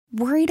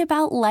Worried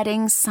about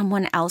letting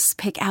someone else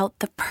pick out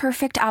the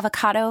perfect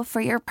avocado for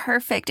your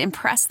perfect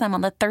impress them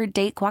on the third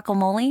date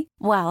guacamole?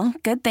 Well,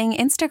 good thing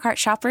Instacart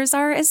shoppers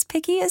are as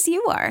picky as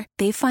you are.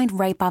 They find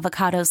ripe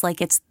avocados like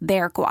it's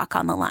their guac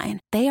on the line.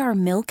 They are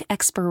milk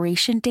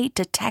expiration date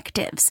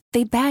detectives.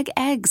 They bag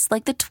eggs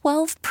like the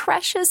 12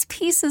 precious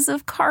pieces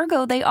of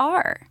cargo they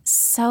are.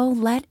 So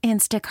let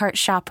Instacart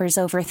shoppers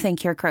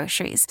overthink your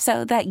groceries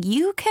so that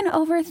you can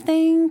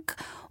overthink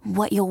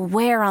what you'll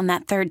wear on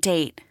that third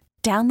date.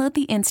 Download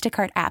the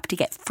Instacart app to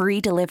get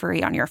free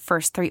delivery on your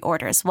first 3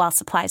 orders while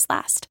supplies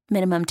last.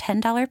 Minimum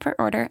 $10 per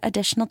order.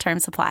 Additional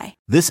terms apply.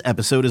 This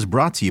episode is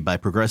brought to you by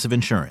Progressive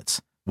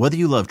Insurance. Whether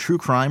you love true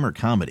crime or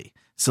comedy,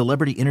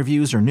 celebrity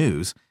interviews or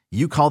news,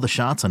 you call the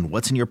shots on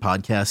what's in your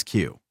podcast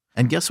queue.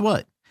 And guess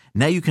what?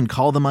 Now you can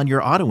call them on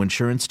your auto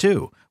insurance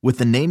too with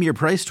the Name Your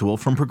Price tool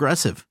from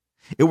Progressive.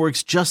 It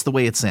works just the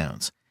way it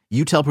sounds.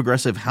 You tell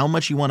Progressive how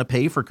much you want to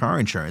pay for car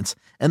insurance,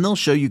 and they'll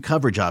show you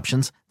coverage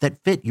options that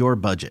fit your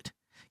budget.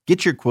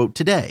 Get your quote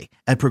today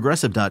at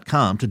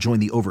Progressive.com to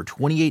join the over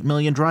 28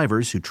 million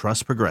drivers who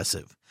trust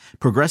Progressive.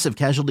 Progressive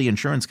Casualty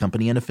Insurance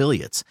Company and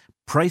Affiliates.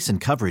 Price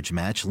and coverage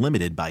match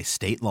limited by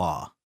state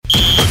law.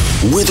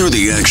 Whether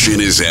the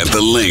action is at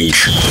the link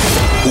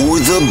or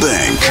the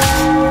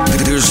bank,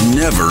 there's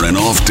never an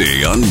off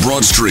day on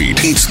Broad Street.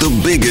 It's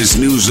the biggest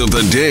news of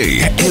the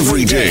day,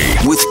 every day,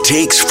 with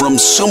takes from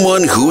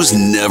someone who's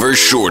never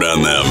short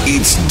on them.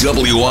 It's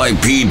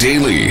WIP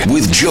Daily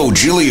with Joe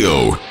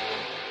Giglio.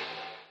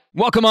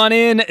 Welcome on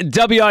in,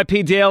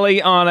 WIP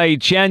Daily on a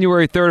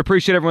January 3rd.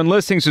 Appreciate everyone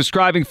listening,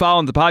 subscribing,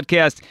 following the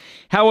podcast.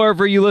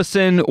 However you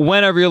listen,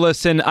 whenever you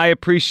listen, I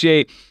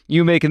appreciate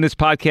you making this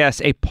podcast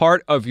a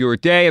part of your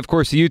day. Of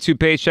course, the YouTube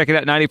page, check it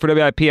out,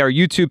 94WIP, our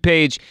YouTube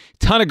page.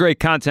 Ton of great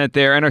content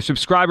there, and our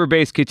subscriber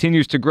base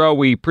continues to grow.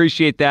 We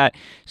appreciate that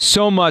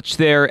so much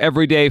there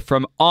every day,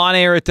 from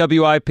on-air at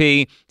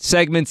WIP,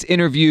 segments,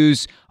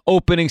 interviews,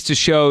 openings to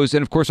shows,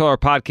 and of course all our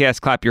podcasts,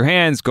 Clap Your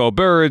Hands, Go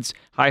Birds,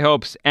 High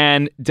Hopes,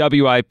 and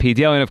WIP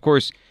Daily, and of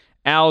course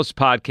Al's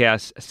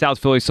podcast, South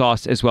Philly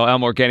Sauce as well, Al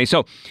Morgani.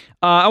 So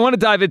I want to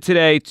dive in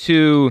today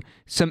to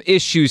some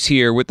issues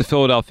here with the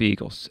Philadelphia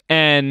Eagles.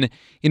 And,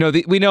 you know,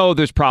 we know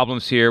there's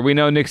problems here. We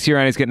know Nick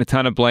Sirianni's getting a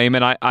ton of blame,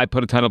 and I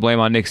put a ton of blame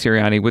on Nick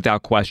Sirianni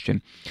without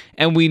question.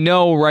 And we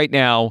know right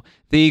now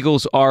the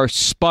Eagles are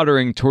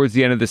sputtering towards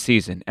the end of the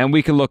season. And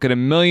we can look at a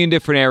million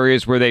different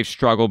areas where they've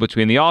struggled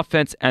between the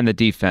offense and the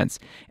defense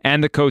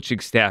and the coaching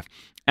staff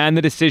and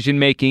the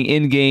decision-making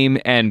in-game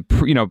and,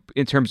 you know,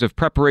 in terms of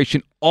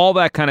preparation, all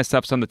that kind of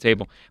stuff's on the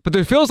table. But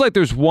there feels like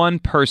there's one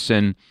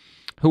person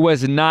who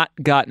has not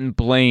gotten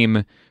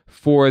blame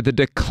for the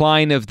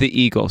decline of the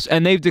Eagles.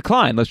 And they've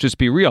declined. Let's just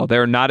be real.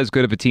 They're not as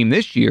good of a team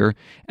this year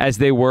as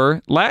they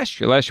were last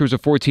year. Last year was a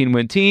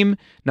 14-win team,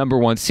 number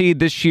 1 seed.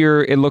 This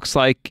year, it looks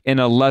like an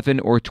 11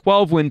 or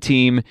 12-win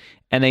team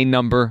and a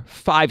number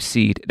 5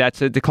 seed.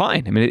 That's a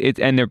decline. I mean,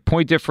 and their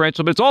point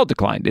differential, but it's all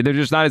declined. They're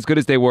just not as good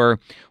as they were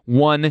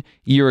 1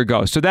 year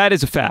ago. So that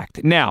is a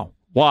fact. Now,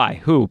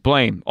 why? Who?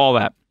 Blame? All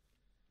that.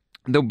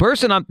 The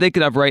person I'm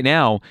thinking of right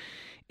now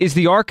is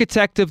the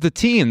architect of the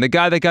team, the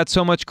guy that got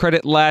so much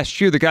credit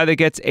last year, the guy that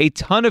gets a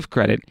ton of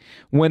credit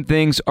when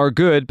things are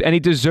good, and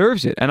he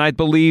deserves it. And I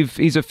believe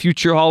he's a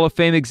future Hall of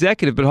Fame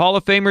executive, but Hall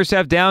of Famers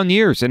have down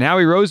years, and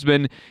Howie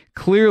Roseman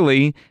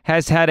clearly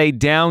has had a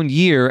down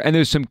year, and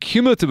there's some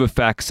cumulative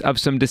effects of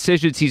some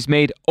decisions he's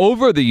made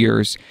over the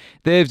years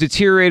that have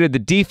deteriorated the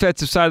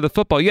defensive side of the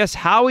football. Yes,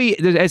 Howie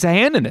has a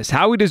hand in this.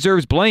 Howie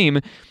deserves blame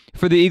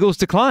for the Eagles'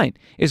 decline.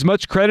 As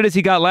much credit as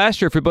he got last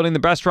year for building the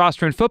best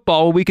roster in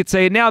football, well, we could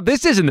say now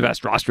this isn't the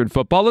best roster in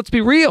football. Let's be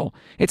real.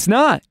 It's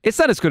not. It's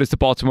not as good as the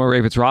Baltimore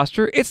Ravens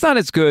roster. It's not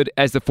as good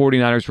as the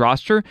 49ers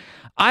roster.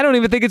 I don't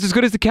even think it's as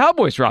good as the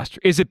Cowboys roster.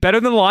 Is it better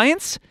than the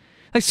Lions?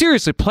 Like,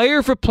 seriously,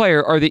 player for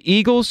player, are the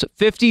Eagles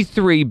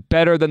 53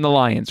 better than the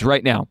Lions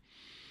right now?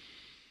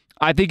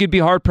 I think you'd be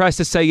hard-pressed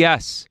to say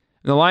yes.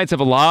 The Lions have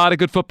a lot of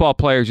good football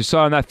players. You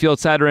saw on that field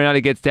Saturday night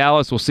against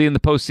Dallas. We'll see in the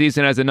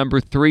postseason as a number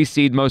 3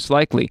 seed most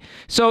likely.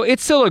 So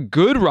it's still a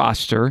good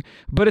roster,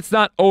 but it's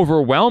not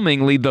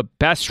overwhelmingly the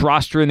best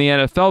roster in the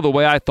NFL the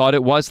way I thought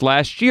it was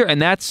last year.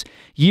 And that's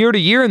year to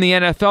year in the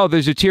NFL,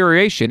 there's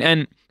deterioration.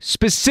 And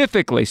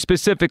specifically,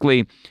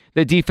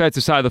 the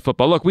defensive side of the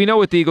football. Look, we know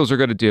what the Eagles are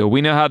going to do. We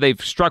know how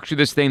they've structured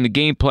this thing, the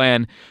game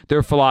plan,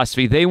 their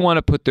philosophy. They want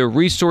to put their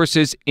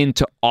resources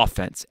into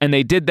offense. And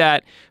they did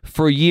that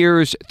for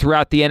years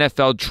throughout the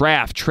NFL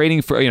draft,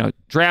 trading for,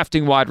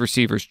 drafting wide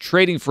receivers,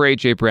 trading for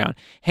A.J. Brown,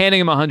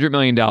 handing him $100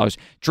 million,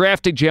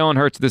 drafting Jalen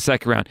Hurts in the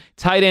second round,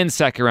 tight end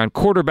second round,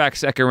 quarterback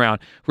second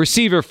round,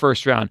 receiver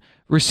first round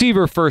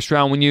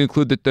when you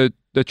include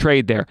the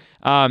trade there.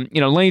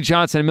 Lane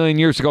Johnson a million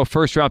years ago,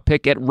 first round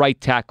pick at right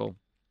tackle.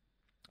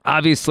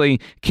 Obviously,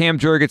 Cam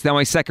Jurgens, now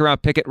a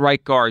second-round pick at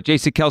right guard.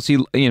 Jason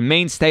Kelce,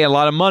 mainstay, a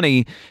lot of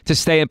money to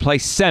stay and play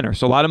center.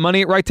 So a lot of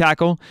money at right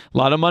tackle, a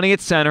lot of money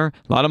at center,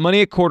 a lot of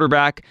money at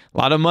quarterback, a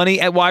lot of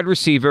money at wide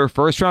receiver,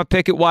 first-round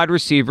pick at wide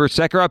receiver,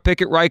 second-round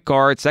pick at right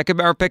guard,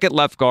 second-round pick at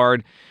left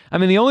guard. I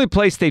mean, the only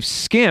place they've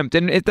skimped,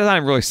 and it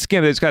doesn't really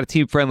skimp, it's got a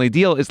team-friendly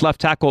deal, is left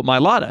tackle at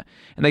Mailata.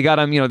 And they got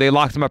him, they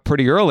locked him up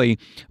pretty early.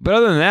 But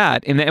other than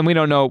that, and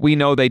we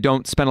know they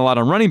don't spend a lot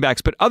on running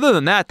backs, but other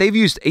than that, they've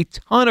used a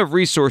ton of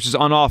resources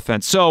on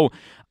offense. So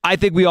I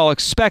think we all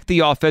expect the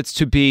offense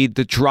to be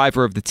the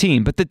driver of the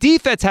team. But the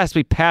defense has to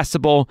be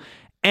passable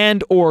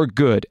and or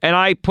good. And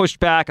I've pushed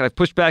back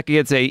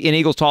against an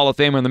Eagles Hall of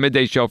Famer on the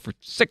Midday Show for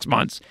 6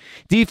 months.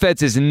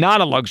 Defense is not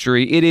a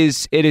luxury. It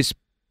is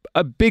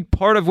a big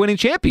part of winning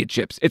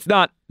championships. It's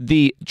not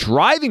the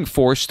driving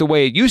force the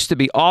way it used to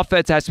be.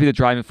 Offense has to be the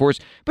driving force,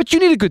 but you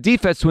need a good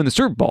defense to win the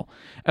Super Bowl,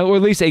 or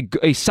at least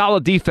a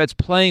solid defense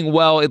playing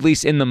well, at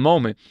least in the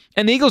moment.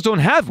 And the Eagles don't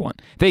have one.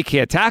 They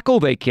can't tackle.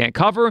 They can't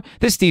cover.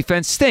 This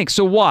defense stinks.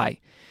 So why?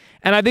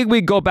 And I think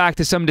we go back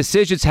to some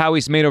decisions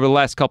Howie's made over the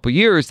last couple of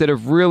years that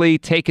have really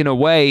taken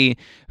away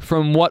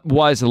from what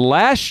was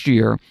last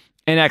year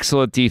an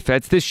excellent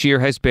defense. This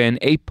year has been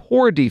a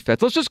poor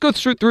defense. Let's just go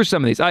through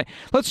some of these.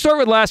 Let's start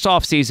with last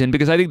offseason,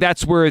 because I think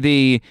that's where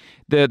the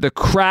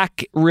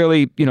crack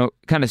really,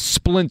 kind of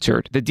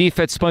splintered. The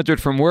defense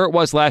splintered from where it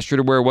was last year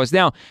to where it was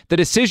now. The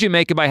decision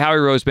making by Howie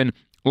Roseman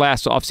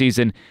last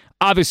offseason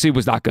obviously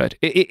was not good.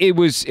 It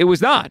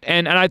was not.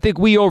 And I think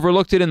we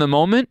overlooked it in the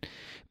moment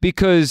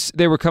because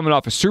they were coming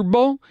off a Super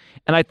Bowl.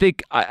 And I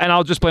think, and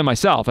I'll just blame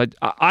myself,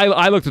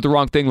 I looked at the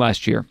wrong thing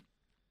last year,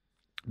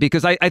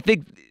 because I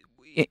think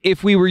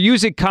if we were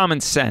using common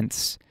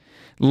sense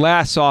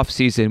last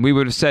offseason, we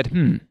would have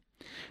said,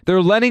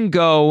 they're letting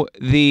go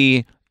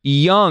the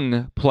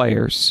young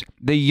players,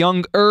 the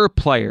younger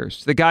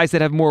players, the guys that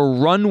have more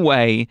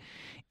runway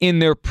in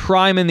their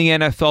prime in the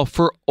NFL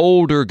for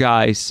older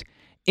guys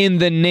in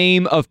the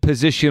name of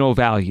positional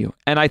value.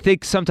 And I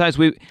think sometimes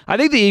I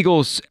think the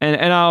Eagles,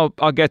 and I'll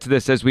get to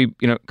this as we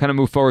kind of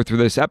move forward through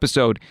this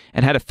episode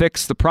and how to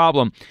fix the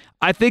problem.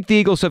 I think the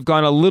Eagles have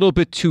gone a little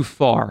bit too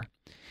far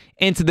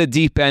into the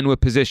deep end with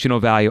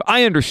positional value.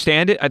 I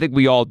understand it. I think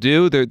we all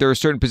do. There are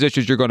certain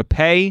positions you're going to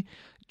pay,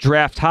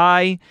 draft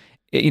high,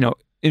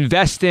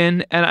 invest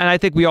in, and I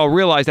think we all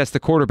realize that's the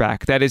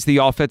quarterback. That is the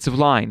offensive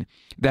line.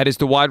 That is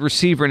the wide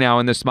receiver now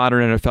in this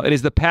modern NFL. It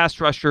is the pass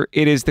rusher.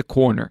 It is the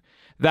corner.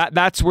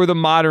 That's where the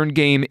modern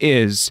game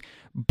is.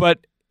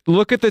 But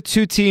look at the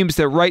two teams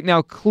that right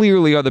now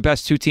clearly are the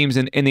best two teams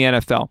in the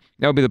NFL.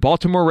 That would be the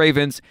Baltimore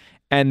Ravens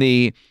and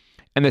the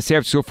San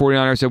Francisco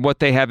 49ers, and what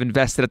they have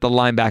invested at the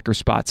linebacker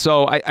spot.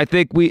 So I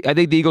think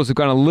the Eagles have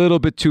gone a little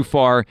bit too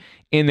far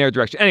in their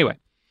direction. Anyway,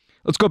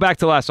 let's go back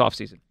to last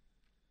offseason.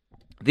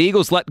 The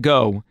Eagles let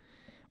go,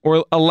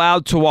 or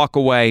allowed to walk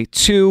away,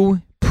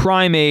 two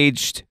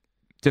prime-aged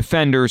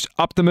defenders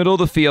up the middle of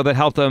the field that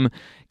helped them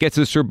get to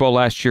the Super Bowl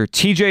last year.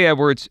 T.J.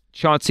 Edwards,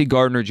 Chauncey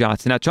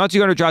Gardner-Johnson. Now, Chauncey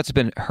Gardner-Johnson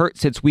has been hurt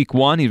since week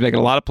one. He's making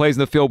a lot of plays in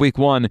the field week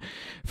one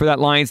for that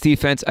Lions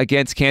defense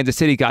against Kansas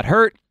City. Got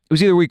hurt. It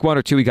was either week 1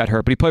 or 2 he got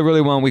hurt, but he played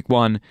really well in week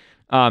 1.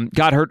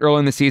 Got hurt early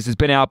in the season, has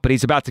been out, but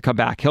he's about to come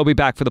back. He'll be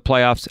back for the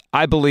playoffs.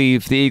 I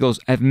believe the Eagles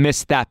have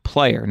missed that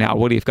player. Now,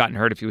 would he have gotten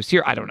hurt if he was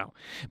here? I don't know.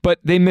 But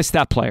they missed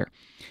that player.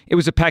 It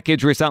was a pec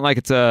injury. It's not like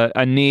it's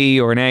a knee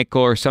or an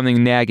ankle or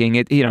something nagging.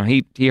 He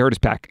hurt his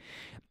pec.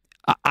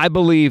 I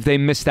believe they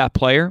missed that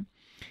player.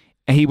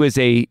 And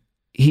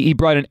he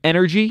brought an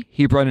energy,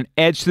 he brought an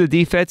edge to the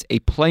defense, a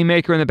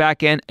playmaker in the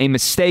back end, a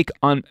mistake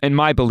in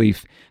my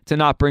belief to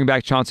not bring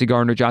back Chauncey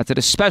Gardner-Johnson,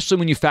 especially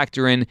when you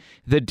factor in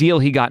the deal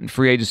he got in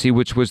free agency,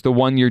 which was the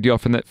 1-year deal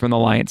from the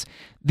Lions.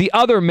 The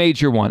other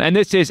major one, and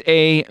this is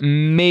a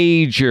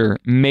major,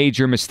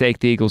 major mistake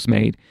the Eagles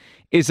made,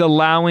 is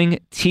allowing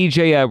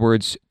T.J.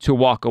 Edwards to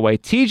walk away.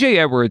 T.J.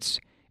 Edwards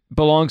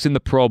belongs in the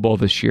Pro Bowl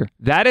this year.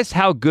 That is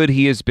how good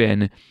he has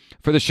been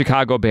for the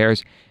Chicago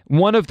Bears.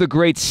 One of the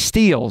great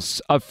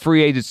steals of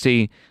free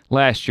agency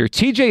last year.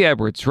 T.J.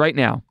 Edwards, right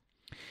now,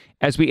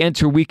 as we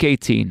enter Week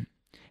 18,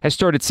 has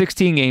started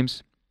 16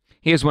 games.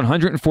 He has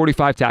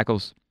 145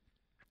 tackles,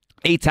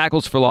 8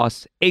 tackles for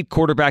loss, 8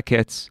 quarterback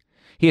hits.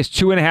 He has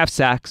 2.5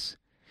 sacks.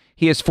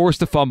 He has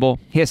forced a fumble.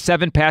 He has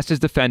 7 passes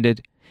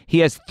defended. He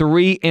has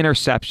 3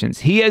 interceptions.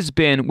 He has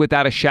been,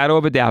 without a shadow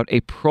of a doubt,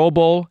 a Pro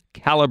Bowl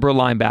caliber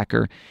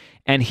linebacker,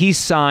 and he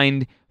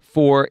signed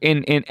for,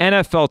 in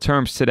NFL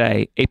terms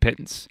today, a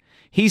pittance.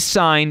 He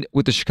signed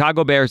with the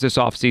Chicago Bears this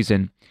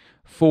offseason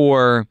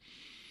for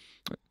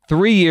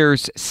 3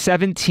 years,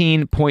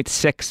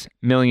 $17.6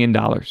 million.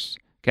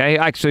 Okay,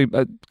 actually,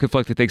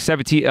 conflicted things. 3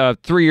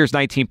 years,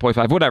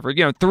 19.5, whatever.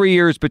 3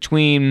 years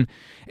between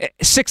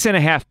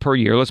 6.5 per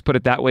year. Let's put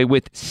it that way,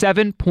 with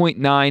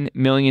 $7.9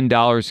 million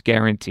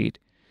guaranteed.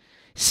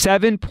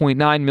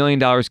 $7.9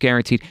 million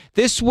guaranteed.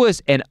 This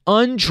was an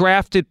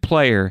undrafted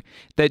player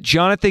that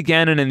Jonathan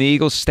Gannon and the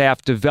Eagles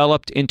staff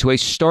developed into a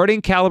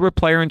starting caliber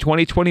player in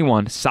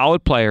 2021,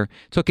 solid player,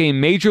 took a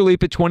major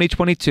leap in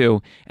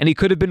 2022, and he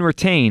could have been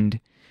retained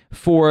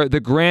for the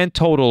grand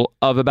total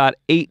of about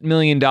 $8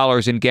 million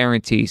in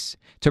guarantees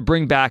to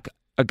bring back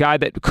a guy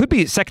that could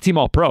be second-team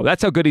All-Pro.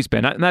 That's how good he's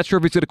been. I'm not sure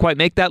if he's going to quite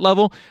make that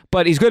level,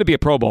 but he's going to be a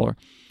Pro Bowler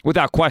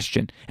without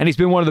question. And he's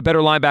been one of the better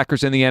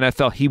linebackers in the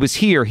NFL. He was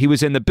here. He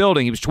was in the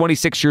building. He was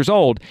 26 years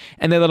old,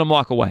 and they let him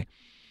walk away.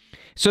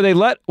 So they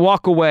let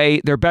walk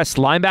away their best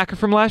linebacker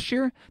from last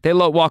year. They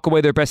let walk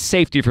away their best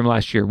safety from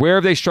last year. Where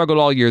have they struggled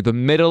all year? The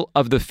middle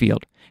of the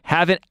field.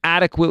 Haven't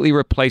adequately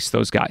replaced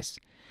those guys.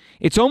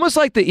 It's almost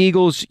like the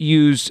Eagles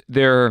use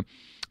their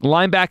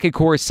linebacker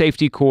core,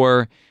 safety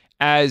core,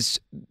 as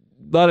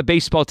a lot of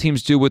baseball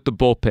teams do with the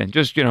bullpen.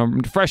 Just,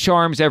 fresh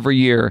arms every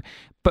year.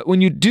 But when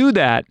you do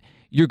that,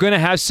 you're going to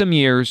have some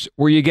years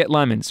where you get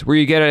lemons, where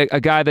you get a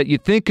guy that you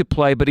think could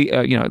play, but he,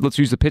 let's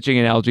use the pitching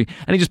analogy,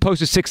 and he just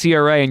posts a 6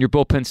 ERA and your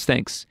bullpen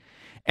stinks.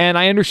 And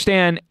I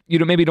understand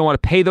maybe you don't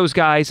want to pay those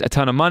guys a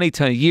ton of money,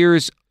 ton of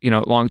years,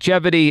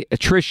 longevity,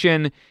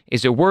 attrition.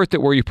 Is it worth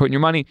it where you're putting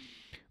your money?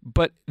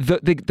 But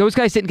those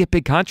guys didn't get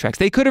big contracts.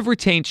 They could have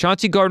retained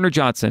Chauncey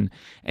Gardner-Johnson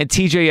and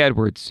TJ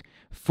Edwards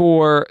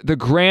for the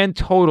grand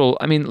total.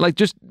 I mean,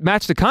 just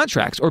match the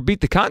contracts or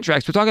beat the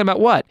contracts. We're talking about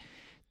what?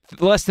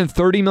 Less than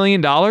 $30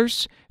 million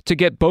to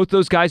get both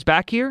those guys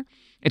back here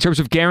in terms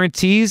of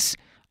guarantees.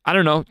 I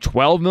don't know,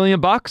 $12 million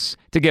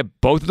to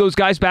get both of those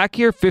guys back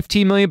here,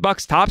 $15 million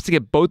tops to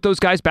get both those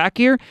guys back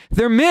here.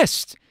 They're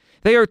missed.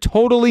 They are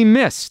totally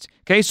missed.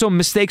 Okay, so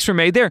mistakes were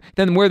made there.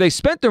 Then where they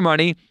spent their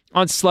money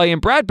on Slay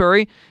and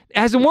Bradbury, it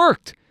hasn't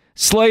worked.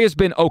 Slay has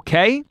been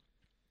okay.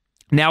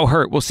 Now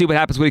hurt. We'll see what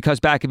happens when he comes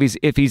back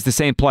if he's the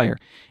same player.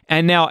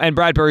 And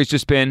Bradbury's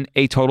just been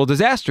a total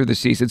disaster this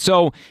season.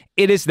 So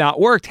it has not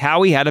worked.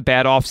 Howie had a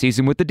bad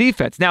offseason with the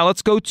defense. Now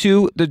let's go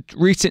to the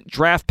recent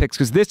draft picks,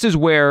 because this is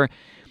where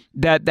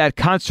that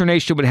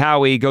consternation with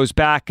Howie goes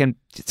back and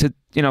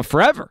to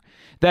forever.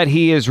 That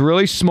he is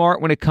really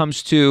smart when it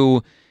comes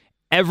to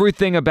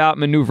everything about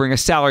maneuvering a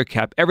salary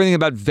cap, everything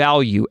about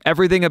value,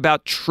 everything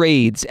about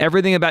trades,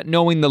 everything about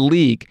knowing the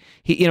league.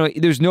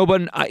 There's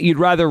nobody you'd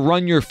rather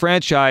run your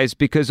franchise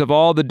because of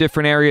all the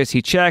different areas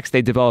he checks.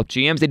 They develop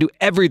GMs. They do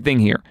everything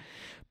here.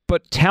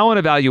 But talent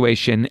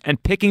evaluation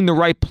and picking the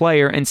right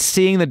player and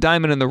seeing the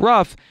diamond in the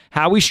rough,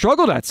 how we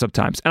struggled at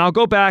sometimes. And I'll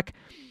go back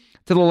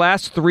to the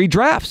last 3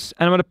 drafts,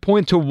 and I'm going to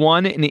point to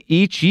one in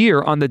each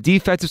year on the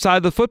defensive side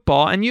of the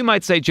football. And you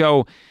might say,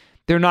 Joe,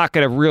 they're not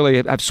going to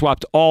really have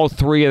swapped all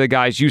 3 of the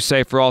guys you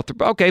say for all 3.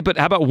 Okay, but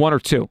how about 1 or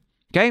 2?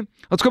 Okay,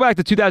 let's go back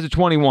to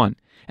 2021.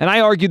 And I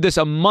argued this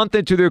a month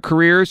into their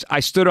careers.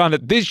 I stood on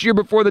it this year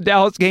before the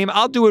Dallas game.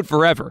 I'll do it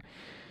forever.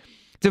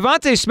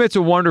 Devontae Smith's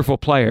a wonderful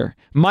player.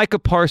 Micah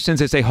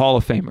Parsons is a Hall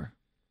of Famer.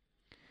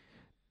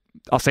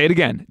 I'll say it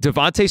again.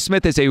 Devontae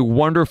Smith is a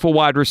wonderful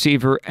wide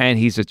receiver, and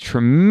he's a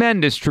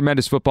tremendous,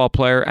 tremendous football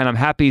player, and I'm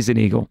happy he's an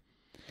Eagle.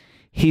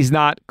 He's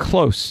not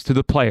close to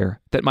the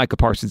player that Micah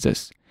Parsons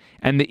is.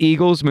 And the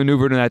Eagles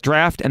maneuvered in that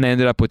draft, and they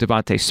ended up with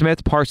Devontae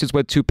Smith. Parsons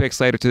went 2 picks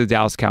later to the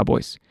Dallas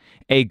Cowboys.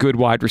 A good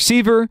wide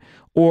receiver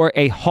or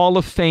a Hall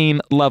of Fame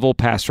level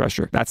pass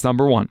rusher. That's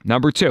number 1.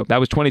 Number 2, that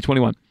was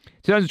 2021.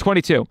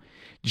 2022,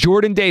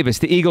 Jordan Davis.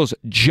 The Eagles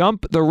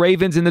jump the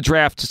Ravens in the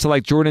draft to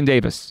select Jordan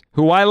Davis,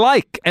 who I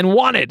like and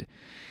wanted.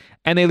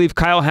 And they leave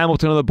Kyle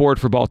Hamilton on the board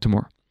for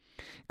Baltimore.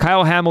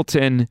 Kyle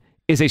Hamilton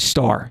is a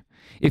star.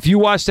 If you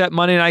watched that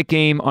Monday night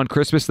game on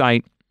Christmas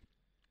night,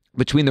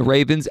 between the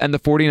Ravens and the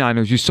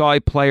 49ers, you saw a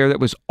player that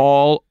was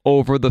all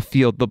over the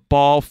field. The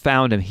ball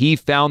found him. He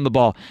found the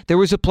ball. There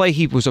was a play.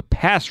 He was a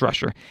pass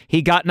rusher.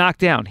 He got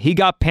knocked down. He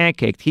got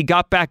pancaked. He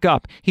got back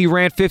up. He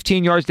ran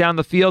 15 yards down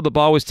the field. The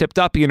ball was tipped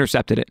up. He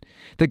intercepted it.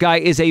 The guy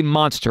is a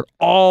monster.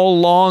 All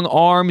long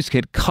arms,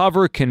 can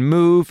cover, can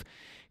move.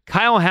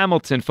 Kyle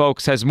Hamilton,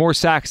 folks, has more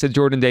sacks than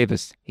Jordan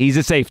Davis. He's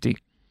a safety.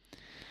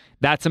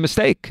 That's a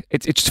mistake.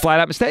 It's just a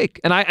flat-out mistake.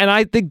 And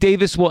I think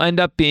Davis will end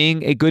up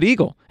being a good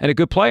Eagle and a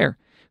good player.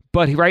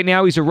 But right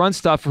now he's a run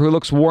stuffer who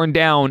looks worn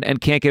down and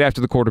can't get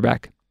after the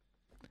quarterback.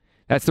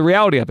 That's the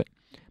reality of it.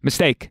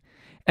 Mistake.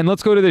 And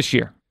let's go to this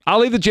year. I'll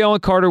leave the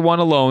Jalen Carter one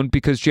alone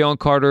because Jalen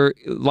Carter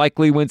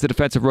likely wins the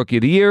Defensive Rookie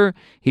of the Year.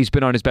 He's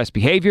been on his best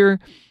behavior.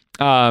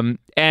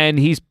 And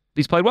he's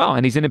played well,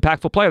 and he's an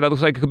impactful player. That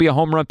looks like it could be a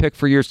home run pick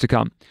for years to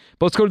come.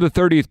 But let's go to the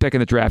 30th pick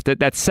in the draft.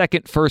 That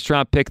second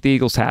first-round pick the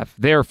Eagles have.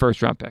 Their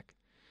first-round pick.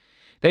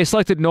 They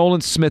selected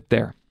Nolan Smith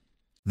there.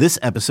 This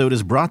episode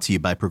is brought to you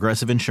by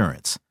Progressive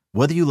Insurance.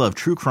 Whether you love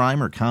true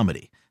crime or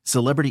comedy,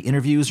 celebrity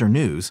interviews or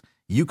news,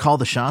 you call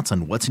the shots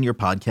on what's in your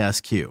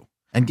podcast queue.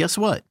 And guess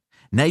what?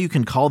 Now you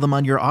can call them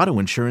on your auto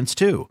insurance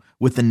too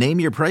with the Name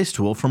Your Price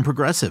tool from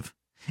Progressive.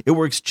 It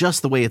works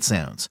just the way it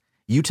sounds.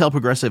 You tell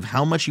Progressive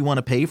how much you want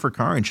to pay for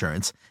car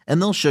insurance, and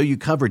they'll show you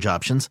coverage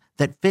options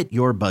that fit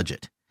your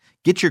budget.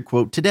 Get your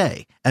quote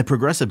today at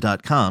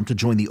Progressive.com to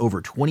join the over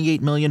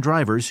 28 million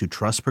drivers who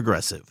trust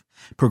Progressive.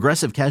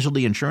 Progressive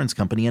Casualty Insurance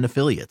Company and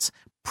Affiliates.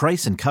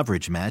 Price and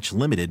coverage match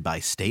limited by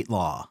state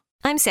law.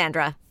 I'm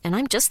Sandra, and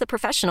I'm just the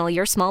professional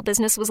your small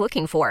business was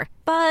looking for.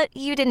 But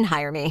you didn't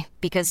hire me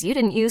because you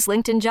didn't use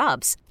LinkedIn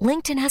Jobs.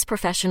 LinkedIn has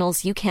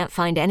professionals you can't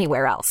find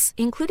anywhere else,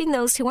 including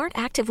those who aren't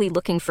actively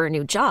looking for a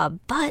new job,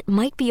 but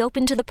might be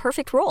open to the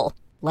perfect role.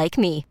 like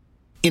me.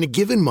 In a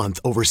given month,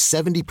 over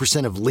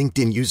 70% of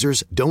LinkedIn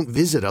users don't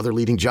visit other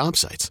leading job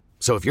sites.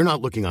 So if you're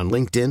not looking on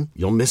LinkedIn,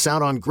 you'll miss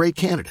out on great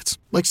candidates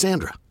like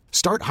Sandra.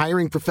 Start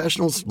hiring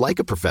professionals like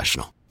a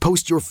professional.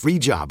 Post your free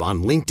job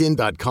on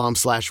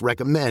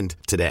linkedin.com/recommend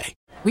today.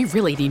 We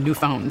really need new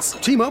phones.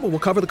 T-Mobile will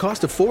cover the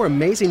cost of 4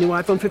 amazing new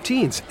iPhone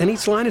 15s, and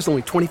each line is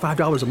only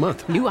 $25 a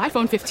month. New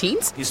iPhone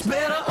 15s? It's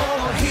better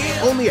over here.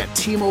 Only at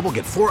T-Mobile,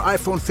 get 4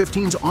 iPhone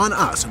 15s on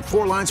us and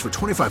 4 lines for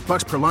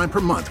 $25 per line per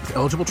month with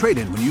eligible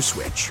trade-in when you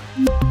switch.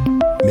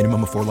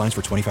 Minimum of 4 lines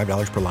for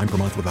 $25 per line per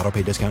month with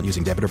autopay discount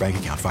using debit or bank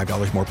account.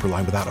 $5 more per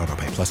line without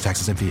autopay, plus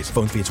taxes and fees.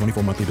 Phone fee at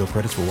 24 monthly bill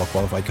credits for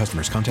well-qualified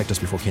customers. Contact us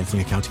before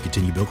canceling account to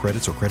continue bill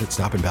credits or credit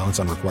stop and balance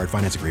on required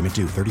finance agreement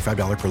due.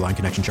 $35 per line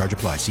connection charge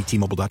applies. See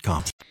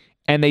T-Mobile.com.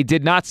 And they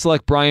did not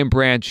select Brian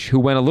Branch, who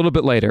went a little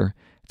bit later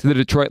to the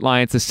Detroit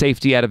Lions, the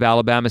safety out of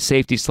Alabama,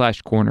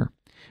 safety/corner.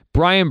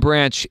 Brian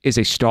Branch is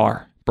a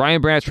star.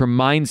 Brian Branch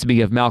reminds me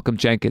of Malcolm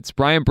Jenkins.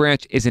 Brian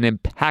Branch is an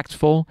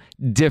impactful,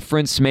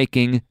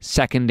 difference-making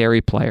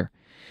secondary player.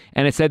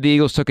 And it said the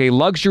Eagles took a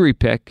luxury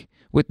pick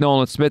with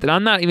Nolan Smith, and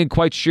I'm not even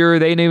quite sure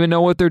they didn't even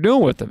know what they're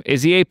doing with him.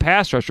 Is he a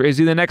pass rusher? Is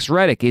he the next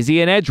Reddick? Is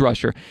he an edge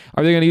rusher?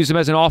 Are they going to use him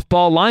as an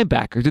off-ball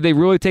linebacker? Did they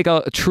really take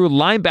a true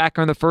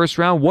linebacker in the first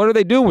round? What are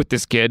they doing with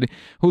this kid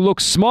who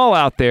looks small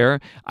out there?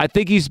 I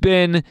think he's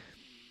been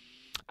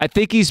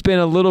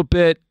a little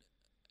bit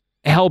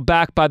held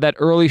back by that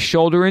early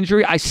shoulder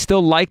injury. I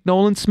still like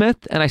Nolan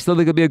Smith, and I still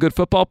think he'll be a good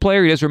football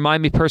player. He does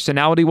remind me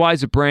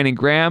personality-wise of Brandon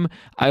Graham.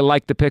 I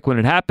like the pick when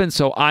it happened,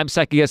 so I'm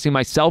second-guessing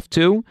myself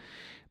too.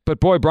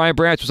 But boy, Brian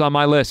Branch was on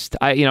my list.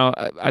 I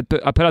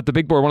put out the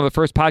big board. One of the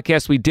first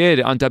podcasts we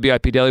did on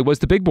WIP Daily was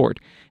the big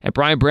board, and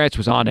Brian Branch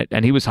was on it,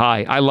 and he was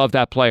high. I love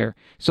that player.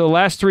 So the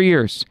last 3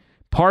 years,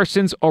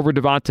 Parsons over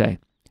Devontae,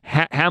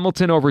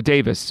 Hamilton over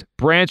Davis,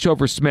 Branch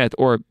over Smith,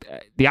 or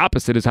the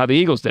opposite is how the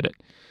Eagles did it.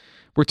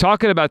 We're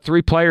talking about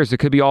 3 players that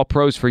could be all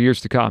pros for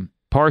years to come.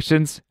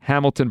 Parsons,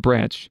 Hamilton,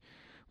 Branch.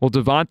 Well,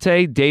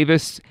 Devontae,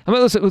 Davis.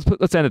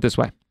 Let's end it this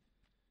way.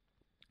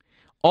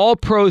 All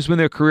pros when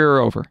their career are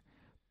over.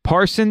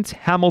 Parsons,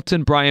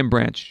 Hamilton, Brian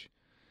Branch.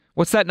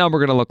 What's that number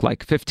going to look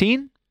like?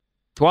 15?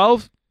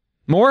 12?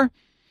 More?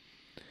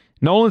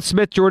 Nolan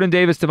Smith, Jordan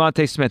Davis,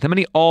 Devontae Smith. How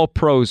many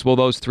all-pros will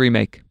those 3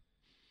 make?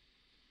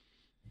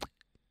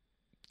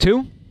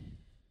 2?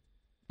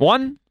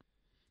 1?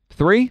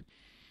 3?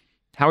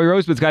 Howie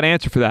Roseman's got an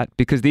answer for that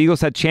because the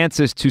Eagles had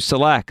chances to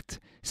select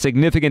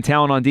significant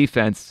talent on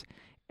defense,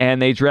 and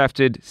they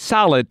drafted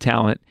solid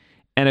talent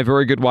and a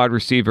very good wide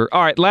receiver.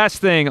 All right, last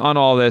thing on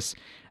all this,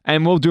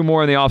 and we'll do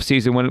more in the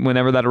offseason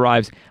whenever that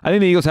arrives. I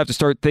think the Eagles have to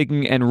start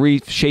thinking and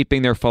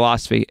reshaping their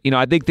philosophy.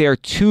 I think they are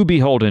too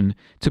beholden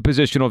to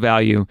positional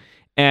value,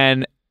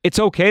 and it's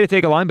okay to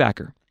take a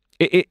linebacker.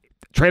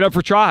 Trade up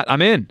for Trot.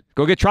 I'm in.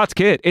 Go get Trot's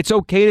kid. It's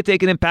okay to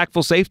take an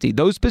impactful safety.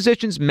 Those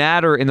positions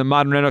matter in the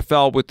modern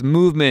NFL with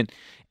movement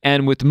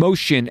and with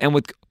motion and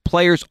with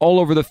players all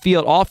over the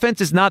field.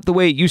 Offense is not the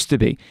way it used to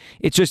be.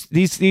 It's just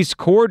these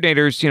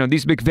coordinators,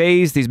 these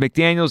McVays, these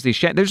McDaniels,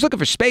 they're just looking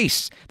for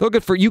space. They're looking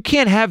for, you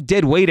can't have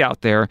dead weight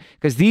out there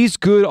because these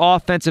good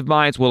offensive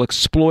minds will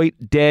exploit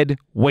dead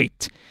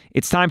weight.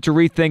 It's time to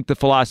rethink the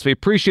philosophy.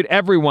 Appreciate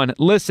everyone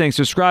listening,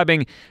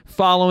 subscribing,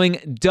 following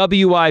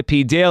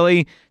WIP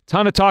Daily.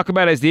 Ton to talk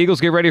about as the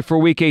Eagles get ready for a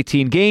Week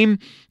 18 game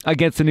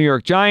against the New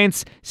York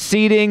Giants.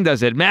 Seeding,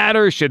 does it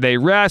matter? Should they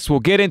rest? We'll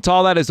get into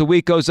all that as the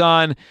week goes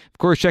on. Of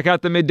course, check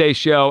out the Midday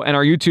Show and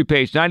our YouTube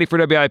page, 90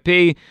 for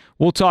WIP.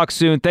 We'll talk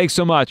soon. Thanks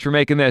so much for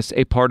making this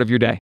a part of your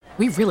day.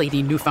 We really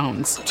need new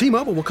phones.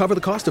 T-Mobile will cover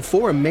the cost of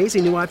 4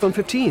 amazing new iPhone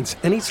 15s,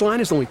 and each line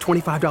is only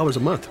 $25 a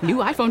month. New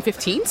iPhone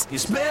 15s?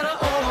 It's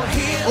better over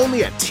here.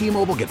 Only at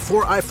T-Mobile, get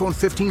 4 iPhone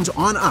 15s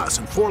on us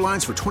and 4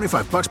 lines for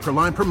 $25 per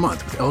line per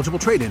month with eligible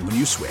trade-in when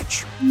you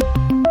switch.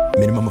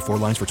 Minimum of 4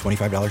 lines for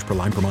 $25 per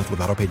line per month with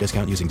autopay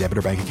discount using debit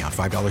or bank account.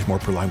 $5 more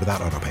per line without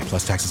autopay,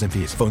 plus taxes and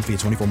fees. Phone fee at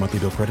 24 monthly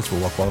bill credits for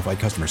well-qualified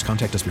customers.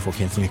 Contact us before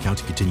canceling account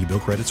to continue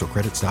bill credits or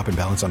credit stop and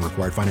balance on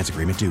required finance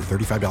agreement due.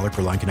 $35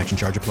 per line connection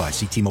charge applies.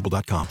 See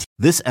T-Mobile.com.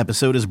 This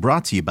episode is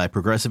brought to you by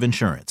Progressive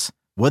Insurance.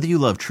 Whether you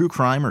love true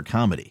crime or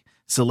comedy,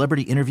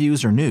 celebrity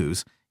interviews or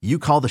news, you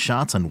call the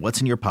shots on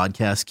what's in your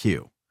podcast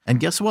queue.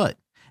 And guess what?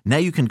 Now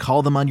you can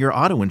call them on your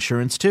auto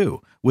insurance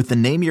too with the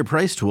Name Your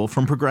Price tool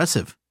from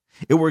Progressive.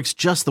 It works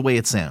just the way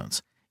it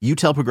sounds. You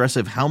tell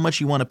Progressive how much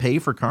you want to pay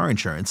for car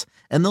insurance,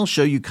 and they'll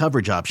show you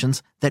coverage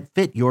options that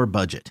fit your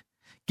budget.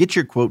 Get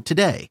your quote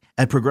today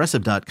at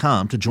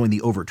Progressive.com to join the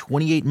over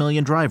 28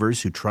 million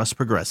drivers who trust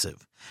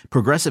Progressive.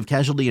 Progressive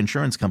Casualty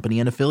Insurance Company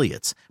and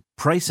Affiliates.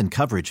 Price and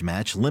coverage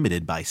match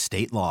limited by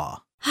state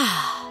law.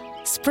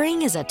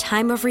 Spring is a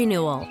time of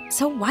renewal,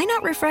 so why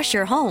not refresh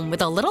your home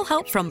with a little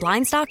help from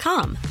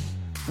Blinds.com?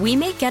 We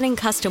make getting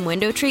custom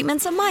window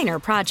treatments a minor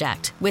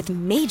project with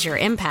major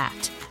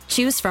impact.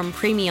 Choose from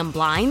premium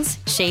blinds,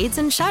 shades,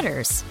 and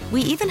shutters.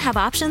 We even have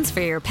options for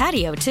your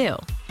patio, too.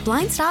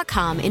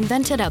 Blinds.com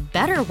invented a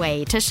better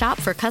way to shop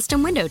for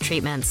custom window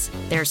treatments.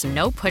 There's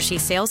no pushy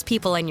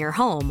salespeople in your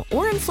home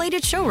or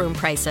inflated showroom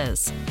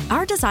prices.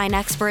 Our design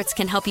experts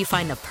can help you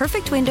find the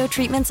perfect window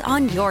treatments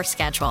on your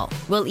schedule.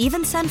 We'll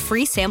even send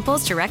free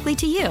samples directly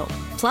to you.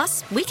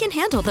 Plus, we can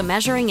handle the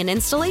measuring and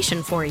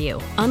installation for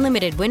you.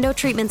 Unlimited window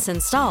treatments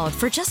installed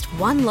for just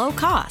one low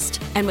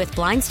cost. And with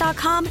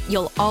Blinds.com,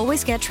 you'll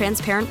always get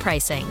transparent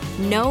pricing.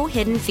 No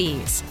hidden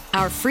fees.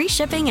 Our free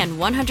shipping and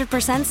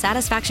 100%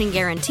 satisfaction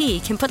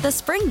guarantee can put the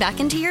spring back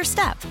into your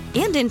step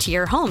and into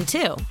your home,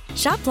 too.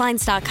 Shop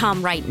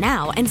Blinds.com right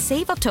now and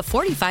save up to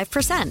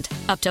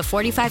 45%. Up to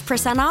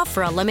 45% off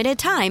for a limited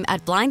time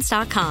at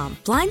Blinds.com.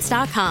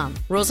 Blinds.com.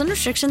 Rules and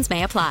restrictions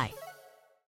may apply.